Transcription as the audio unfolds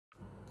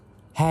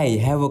Hi,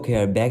 Havocfps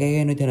here, back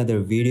again with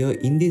another video.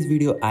 In this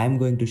video, I am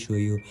going to show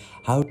you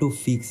how to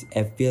fix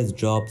FPS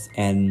drops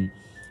and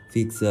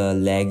fix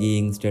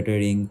lagging,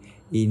 stuttering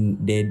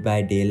in Dead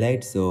by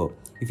Daylight. So,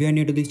 if you are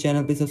new to this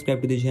channel, please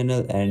subscribe to the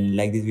channel and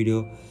like this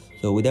video.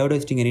 So, without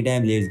wasting any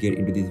time, let's get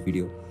into this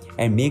video.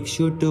 And make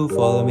sure to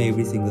follow me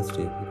every single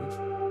step.